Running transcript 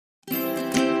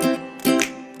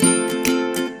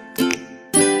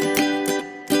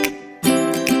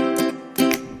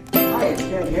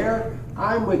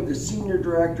I'm with the Senior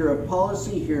Director of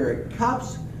Policy here at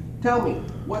CUPS. Tell me,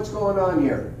 what's going on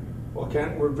here? Well,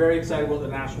 Ken, we're very excited about the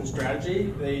national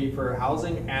strategy for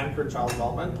housing and for child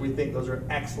development. We think those are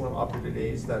excellent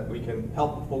opportunities that we can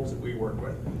help the folks that we work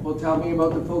with. Well, tell me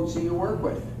about the folks that you work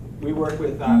with. We work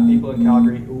with people in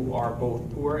Calgary who are both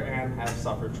poor and have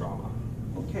suffered trauma.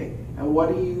 Okay, and what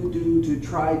do you do to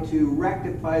try to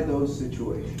rectify those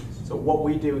situations? So what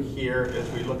we do here is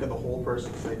we look at the whole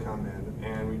person as they come in,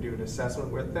 and we do an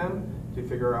assessment with them to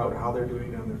figure out how they're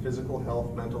doing on their physical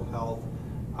health, mental health,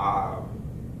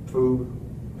 food,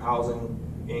 housing,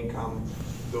 income,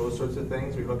 those sorts of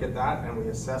things. We look at that and we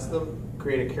assess them,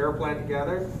 create a care plan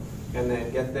together, and then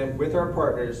get them with our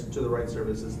partners to the right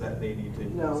services that they need to.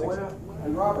 Now,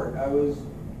 Robert, I was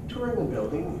touring the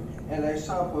building and I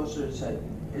saw a poster that said,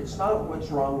 "It's not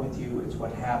what's wrong with you, it's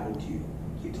what happened to you."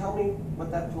 Can you tell me what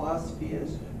that philosophy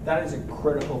is? That is a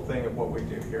critical thing of what we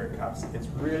do here at CUPS. It's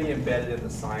really embedded in the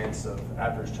science of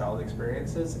adverse child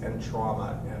experiences and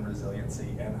trauma and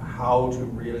resiliency and how to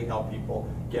really help people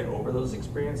get over those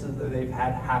experiences that they've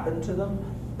had happen to them.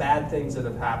 Bad things that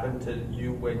have happened to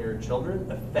you when you're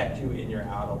children affect you in your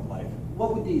adult life.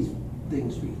 What would these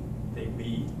things be? They'd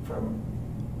be from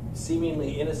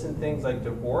seemingly innocent things like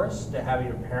divorce, to having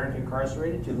a parent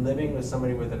incarcerated, to living with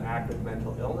somebody with an active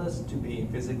mental illness, to being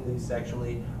physically,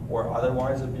 sexually, or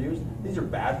otherwise abused. These are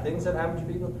bad things that happen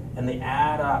to people, and they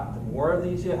add up. The more of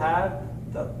these you have,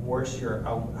 the worse your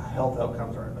health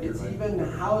outcomes are. It's even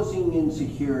housing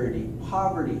insecurity,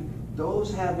 poverty.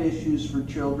 Those have issues for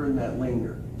children that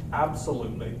linger.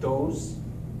 Absolutely. Those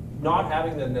not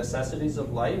having the necessities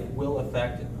of life will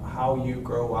affect how you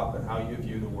grow up and how you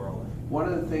view the world. One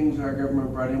of the things our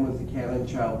government brought in was the Canada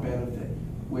Child Benefit,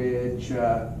 which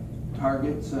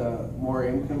targets more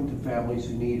income to families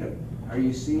who need it. Are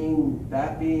you seeing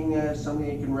that being something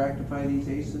that can rectify these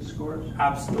ACEs scores?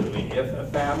 Absolutely. If a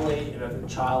family and if a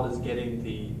child is getting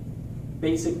the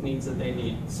basic needs that they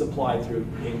need supplied through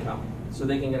income, so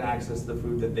they can get access to the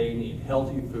food that they need,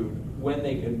 healthy food, when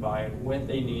they can buy it, when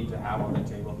they need to have on the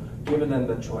table, giving them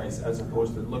the choice as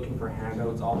opposed to looking for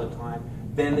handouts all the time,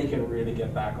 then they can really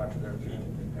get back onto their feet.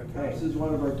 Okay. This is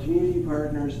one of our community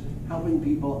partners helping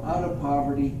people out of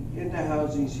poverty into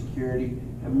housing security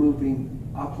and moving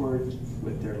upwards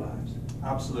with their lives.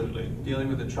 Absolutely. Dealing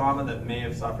with the trauma that may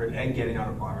have suffered and getting out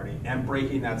of poverty and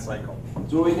breaking that cycle.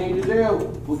 That's what we need to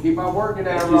do. We'll keep on working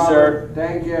at it, Thank you, Robert. sir.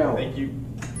 Thank you. Thank you.